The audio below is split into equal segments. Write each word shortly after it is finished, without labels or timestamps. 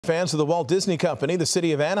Fans of the Walt Disney Company, the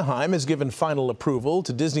city of Anaheim has given final approval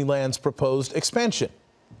to Disneyland's proposed expansion.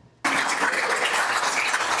 The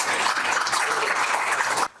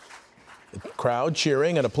crowd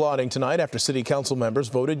cheering and applauding tonight after city council members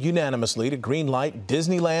voted unanimously to greenlight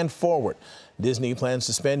DisneylandForward. Disney plans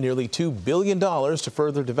to spend nearly $2 billion to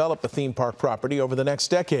further develop the theme park property over the next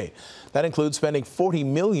decade. That includes spending $40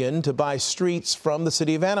 million to buy streets from the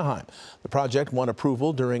city of Anaheim. The project won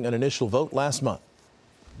approval during an initial vote last month.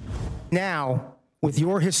 Now, with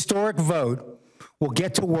your historic vote, we'll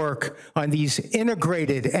get to work on these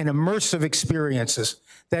integrated and immersive experiences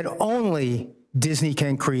that only Disney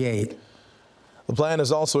can create. The plan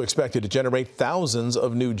is also expected to generate thousands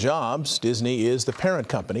of new jobs. Disney is the parent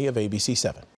company of ABC7.